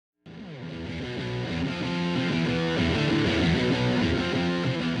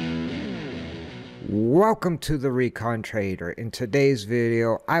Welcome to the Recon Trader. In today's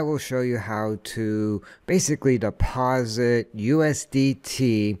video, I will show you how to basically deposit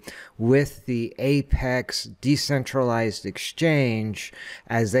USDT with the Apex Decentralized exchange,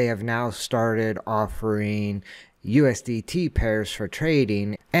 as they have now started offering USDT pairs for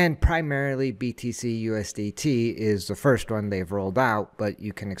trading, and primarily BTC USDT is the first one they've rolled out, but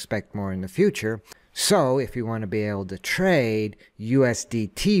you can expect more in the future. So if you want to be able to trade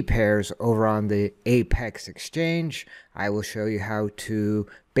USDT pairs over on the Apex exchange, I will show you how to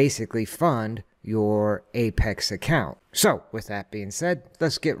basically fund your Apex account. So with that being said,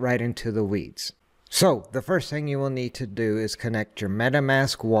 let's get right into the weeds. So the first thing you will need to do is connect your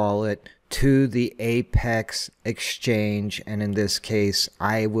MetaMask wallet to the Apex exchange, and in this case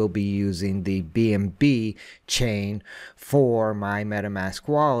I will be using the BNB chain for my MetaMask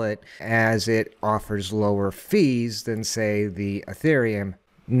wallet, as it offers lower fees than, say, the Ethereum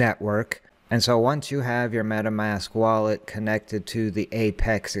network. And so once you have your MetaMask wallet connected to the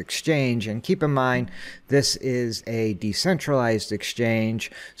Apex exchange, and keep in mind this is a decentralized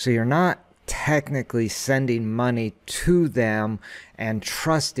exchange, so you're not technically sending money to them and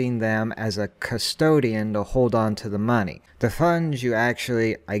trusting them as a custodian to hold on to the money. The funds you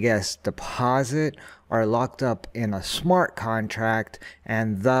actually, I guess, deposit are locked up in a smart contract,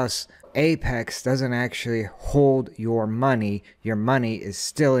 and thus Apex doesn't actually hold your money. Your money is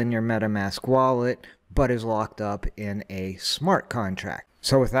still in your MetaMask wallet, but is locked up in a smart contract.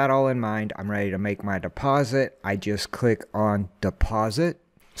 So with that all in mind, I'm ready to make my deposit. I just click on deposit.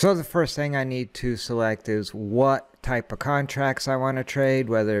 So the first thing I need to select is what type of contracts I want to trade,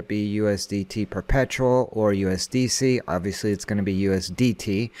 whether it be USDT perpetual or USDC. Obviously it's going to be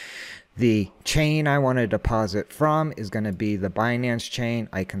USDT. The chain I want to deposit from is going to be the Binance chain.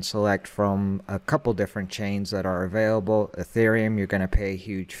 I can select from a couple different chains that are available. Ethereum, you're going to pay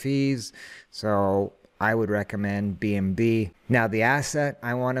huge fees, so I would recommend BNB. Now the asset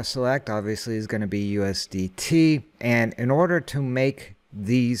I want to select obviously is going to be USDT, and in order to make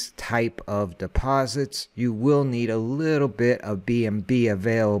these type of deposits, you will need a little bit of BNB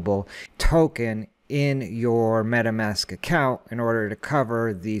available token in your MetaMask account in order to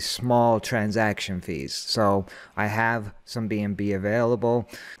cover the small transaction fees. So I have some BNB available.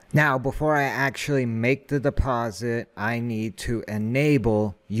 Now, before I actually make the deposit, I need to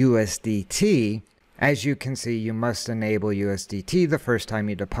enable USDT. As you can see, you must enable USDT the first time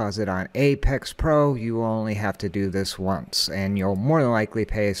you deposit on Apex Pro. You will only have to do this once, and you'll more than likely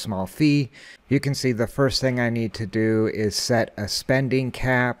pay a small fee. You can see the first thing I need to do is set a spending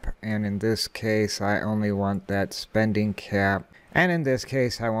cap, and in this case I only want that spending cap. And in this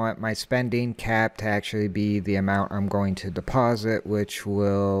case I want my spending cap to actually be the amount I'm going to deposit, which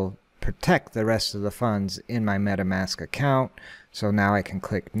will protect the rest of the funds in my MetaMask account. So now I can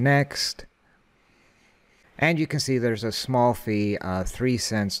click next. And you can see there's a small fee of 3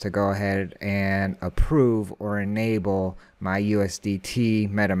 cents to go ahead and approve or enable my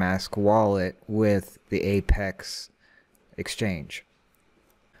USDT MetaMask wallet with the Apex exchange.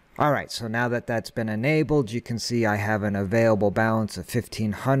 Alright, so now that that's been enabled, you can see I have an available balance of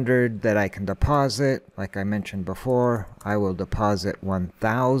 $1,500 that I can deposit. Like I mentioned before, I will deposit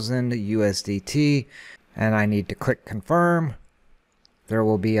 1,000 USDT, and I need to click confirm. There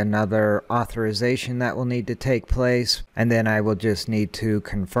will be another authorization that will need to take place, and then I will just need to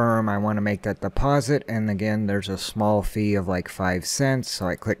confirm I want to make that deposit, and again there's a small fee of like 5 cents, so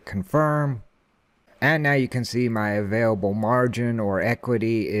I click confirm. And now you can see my available margin or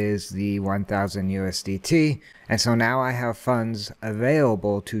equity is the 1,000 USDT, and so now I have funds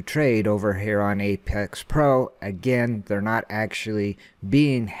available to trade over here on Apex Pro. Again, they're not actually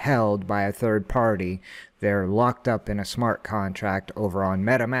being held by a third party. They're locked up in a smart contract over on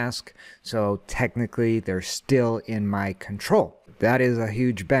MetaMask, so technically they're still in my control. That is a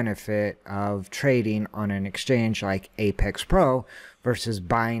huge benefit of trading on an exchange like Apex Pro versus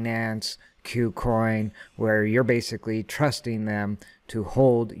Binance, KuCoin, where you're basically trusting them to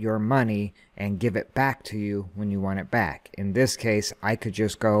hold your money and give it back to you when you want it back. In this case, I could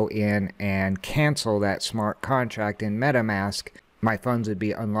just go in and cancel that smart contract in MetaMask. My funds would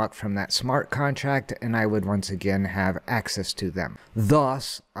be unlocked from that smart contract, and I would once again have access to them.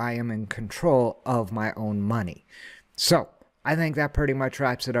 Thus, I am in control of my own money. So I think that pretty much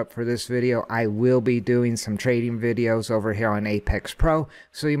wraps it up for this video. I will be doing some trading videos over here on Apex Pro,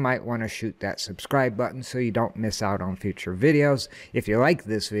 so you might want to shoot that subscribe button so you don't miss out on future videos. If you like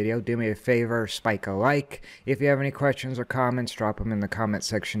this video, do me a favor, spike a like. If you have any questions or comments, drop them in the comment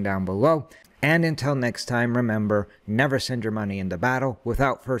section down below. And until next time, remember, never send your money into battle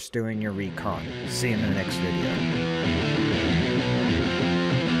without first doing your recon. See you in the next video.